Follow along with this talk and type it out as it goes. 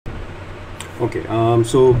Okay,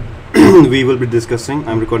 so we will be discussing.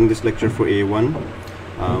 I'm recording this lecture for A1,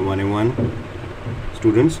 1A1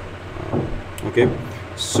 students. Okay,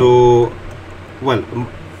 so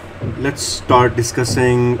let's start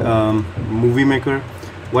discussing Movie Maker.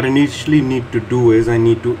 What I initially need to do is I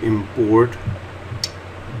need to import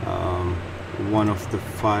one of the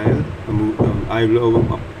file. I will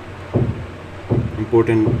import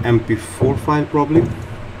an MP4 file probably.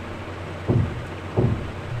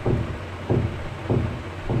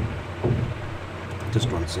 Just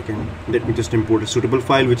 1 second. Let me just import a suitable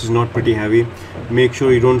file which is not pretty heavy. Make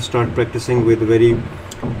sure you don't start practicing with very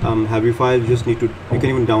heavy file. You just need to, you can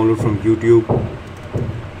even download from YouTube.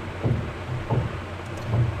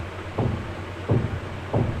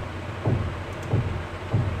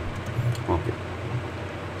 Okay,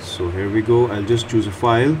 so here we go. I'll just choose a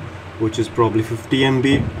file which is probably 50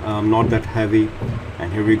 MB, not that heavy,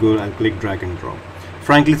 and here we go. I'll click drag and drop.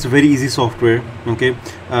 Frankly, it's a very easy software. Okay,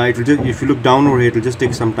 it will just, if you look down over here, it will just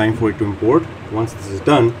take some time for it to import. Once this is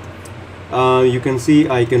done, you can see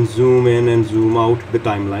I can zoom in and zoom out the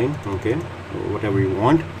timeline. Okay, whatever you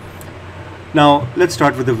want. Now let's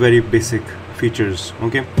start with the very basic features.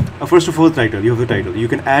 Okay, first of all, title. You have the title. You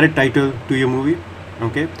can add a title to your movie.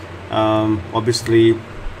 Okay, obviously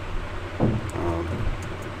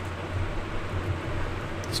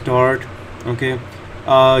start. Okay,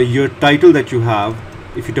 your title that you have,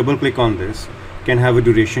 if you double click on this, can have a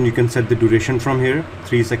duration. You can set the duration from here,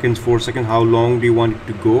 3 seconds, 4 seconds, how long do you want it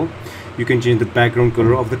to go. You can change the background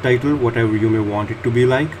color of the title, whatever you may want it to be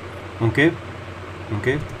like. Okay,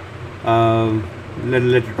 let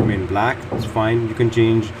it remain black, it's fine. You can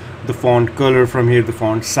change the font color from here, the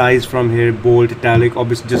font size from here, bold, italic,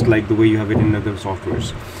 obviously just like the way you have it in other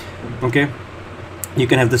softwares. Okay, you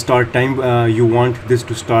can have the start time. You want this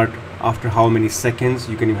to start after how many seconds.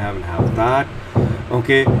 You can even have that.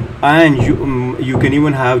 Okay, and you can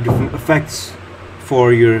even have different effects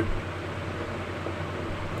for your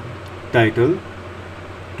title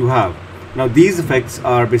to have. Now these effects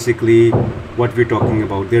are basically what we're talking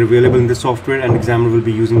about. They're available in the software, and examiner will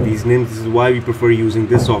be using these names. This is why we prefer using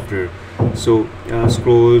this software. So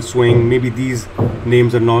scroll, swing, maybe these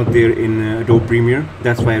names are not there in Adobe Premiere.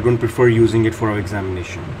 That's why I don't prefer using it for our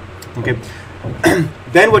examination. Okay.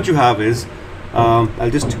 Then what you have is I'll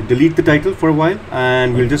just delete the title for a while,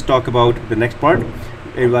 and we'll just talk about the next part.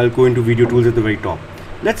 I'll go into video tools at the very top.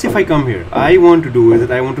 Let's see if I come here. I want to do is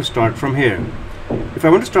that I want to start from here. If I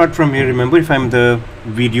want to start from here, remember, if I'm the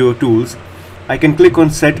video tools, I can click on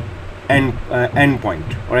set end point,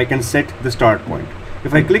 or I can set the start point.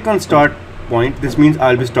 If I click on start point, this means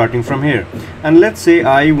I'll be starting from here, and let's say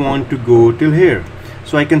I want to go till here,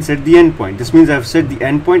 so I can set the end point. This means I've set the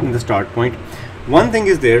end point and the start point. One thing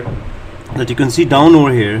is there that you can see down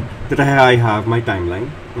over here that I have my timeline.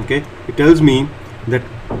 Okay, it tells me that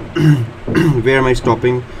where am I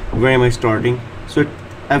stopping, where am I starting, so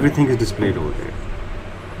everything is displayed over there.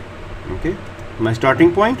 Okay, my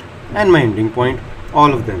starting point and my ending point,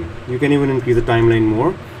 all of them. You can even increase the timeline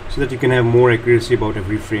more so that you can have more accuracy about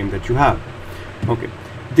every frame that you have. Okay,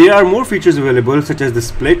 there are more features available, such as the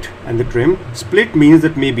split and the trim. Split means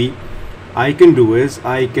that maybe I can do is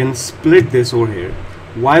I can split this over here.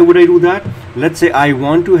 Why would I do that? Let's say I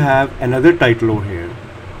want to have another title over here.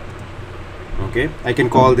 Okay, I can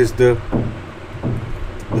call this the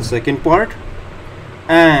second part,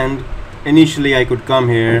 and initially I could come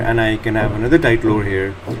here and I can have another title over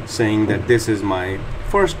here saying that this is my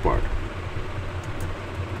first part.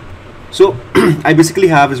 So I basically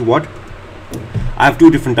have is what? I have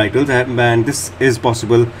two different titles, and this is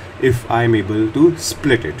possible if I'm able to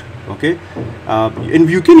split it. Okay, and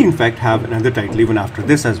you can in fact have another title even after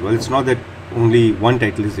this as well. It's not that only one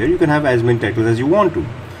title is there. You can have as many titles as you want to.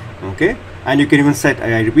 Okay, and you can even set,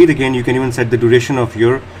 I repeat again, you can even set the duration of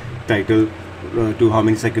your title to how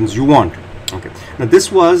many seconds you want. Okay, now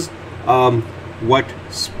this was what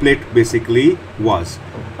split basically was.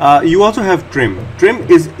 You also have trim. Trim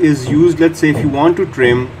is used, let's say if you want to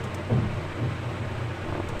trim,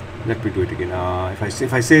 let me do it again.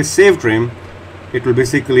 If I say save trim, it will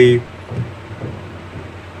basically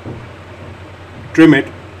trim it.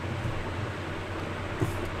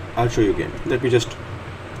 I'll show you again. Let me just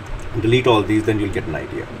delete all these, then you'll get an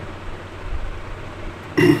idea.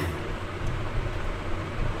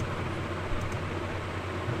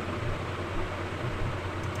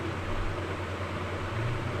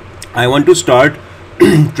 I want to start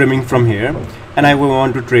trimming from here, and I will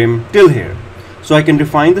want to trim till here. So I can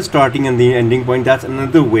define the starting and the ending point. That's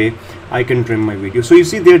another way I can trim my video. So you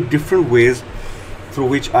see, there are different ways through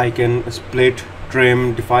which I can split,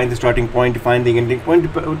 trim, define the starting point, define the ending point,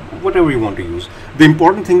 whatever you want to use. The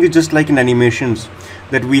important thing is, just like in animations,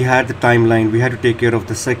 that we had the timeline, we had to take care of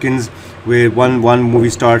the seconds where one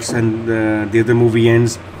movie starts and the other movie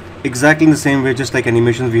ends. Exactly in the same way, just like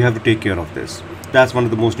animations, we have to take care of this. That's one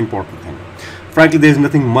of the most important things. Frankly, there's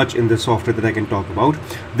nothing much in this software that I can talk about.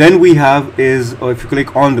 Then we have is, if you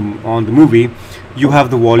click on the movie, you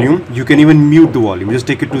have the volume. You can even mute the volume. Just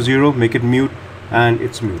take it to 0, make it mute, and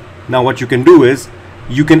it's mute. Now what you can do is,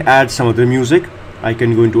 you can add some other music. I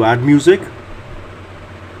can go into add music,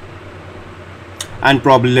 and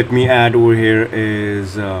probably let me add over here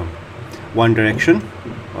is One Direction,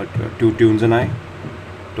 or two Tones and I.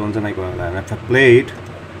 And if I play it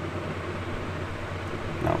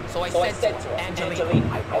now, So I said to Angeline,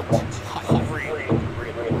 I want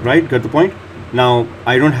right, got the point. Now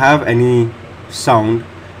I don't have any sound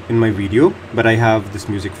in my video, but I have this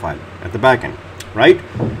music file at the back end, right?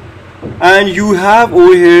 And you have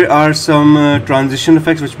over here are some transition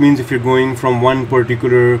effects, which means if you're going from one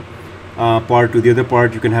particular part to the other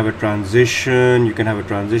part, you can have a transition, you can have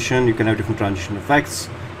different transition effects.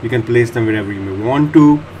 You can place them wherever you may want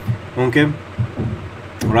to. Okay,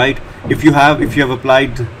 right? If you have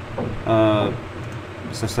applied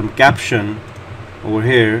some caption over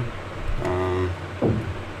here,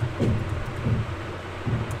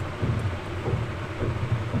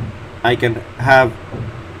 I can have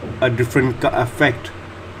a different effect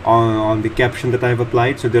on the caption that I have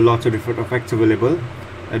applied. So there are lots of different effects available.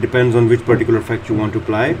 It depends on which particular effect you want to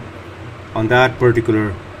apply on that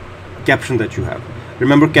particular caption that you have.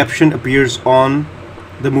 Remember, caption appears on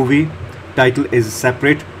the movie, title is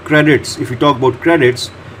separate. Credits, if we talk about credits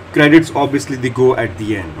obviously they go at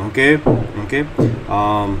the end. Okay,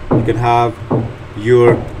 you can have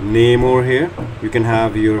your name over here, you can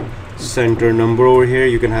have your center number over here,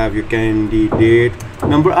 you can have your candidate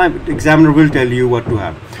number. Examiner will tell you what to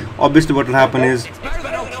have. Obviously what will happen is,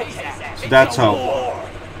 so that's how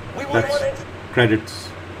credits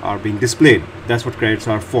are being displayed. That's what credits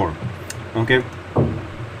are for. Okay,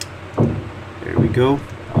 there we go.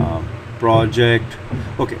 Project.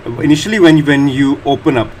 Okay, initially when you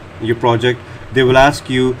open up your project, they will ask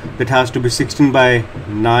you that has to be 16 by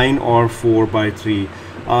 9 or 4 by 3.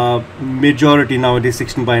 Majority nowadays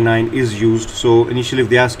 16 by 9 is used, so initially if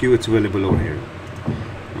they ask you, it's available over here.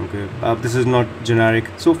 Okay, this is not generic,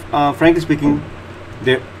 so frankly speaking,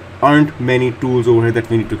 there aren't many tools over here that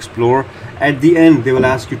we need to explore. At the end they will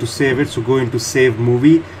ask you to save it, so go into save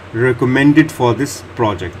movie, recommended for this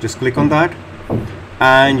project, just click on that,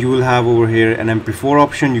 and you will have over here an MP4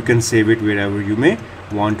 option. You can save it wherever you may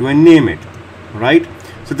want to and name it, right?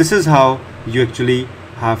 So this is how you actually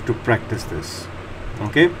have to practice this.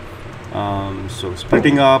 Okay, so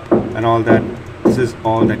splitting up and all that, this is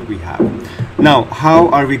all that we have. Now how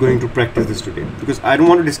are we going to practice this today? Because I don't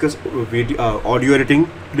want to discuss audio editing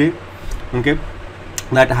today. Okay,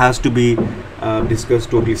 that has to be discussed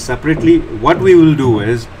totally separately. What we will do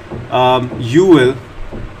is, you will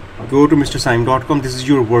go to mrsyme.com. This is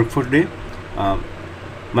your work for today.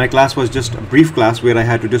 My class was just a brief class where I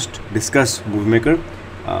had to just discuss Movie Maker.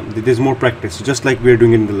 There's more practice, just like we're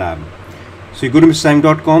doing in the lab. So you go to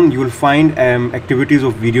mrsyme.com, you will find activities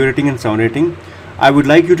of video editing and sound editing. I would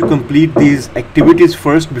like you to complete these activities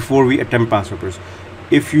first before we attempt past papers.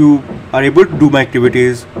 If you are able to do my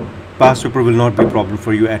activities, past paper will not be a problem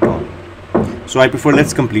for you at all. So I prefer,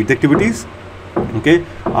 let's complete the activities. Okay,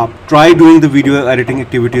 try doing the video editing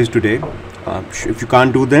activities today. If you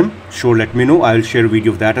can't do them, sure, let me know. I'll share a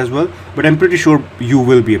video of that as well, but I'm pretty sure you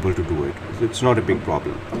will be able to do it. It's not a big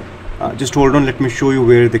problem. Just hold on, let me show you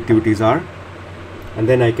where the activities are, and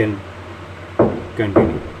then I can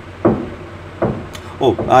continue.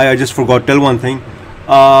 Oh, I just forgot to tell one thing.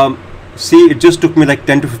 See, it just took me like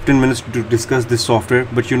 10 to 15 minutes to discuss this software,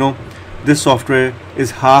 but you know, this software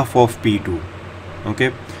is half of P2.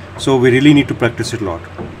 Okay, so we really need to practice it a lot.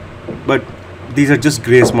 But these are just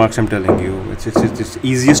grace marks, I'm telling you. It's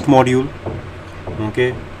easiest module.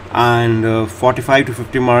 Okay, and 45 to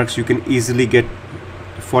 50 marks, you can easily get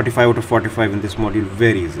 45 out of 45 in this module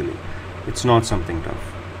very easily. It's not something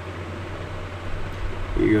tough.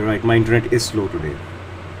 You're right, my internet is slow today.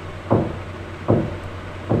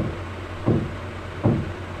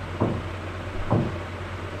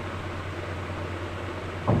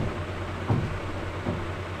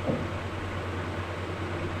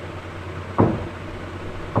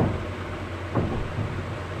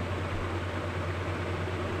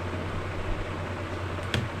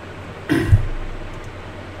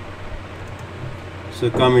 So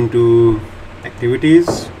come into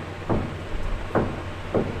activities.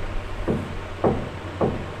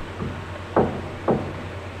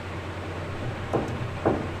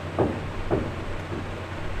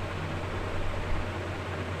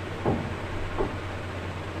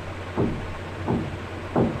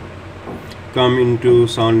 come into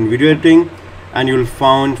sound and video editing, and you'll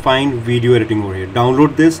find video editing over here.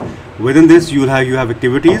 Download this. Within this you have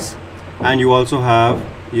activities, and you also have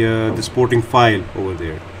the sporting file over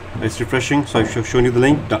there. It's refreshing, so I've shown you the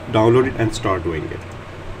link. Download it and start doing it.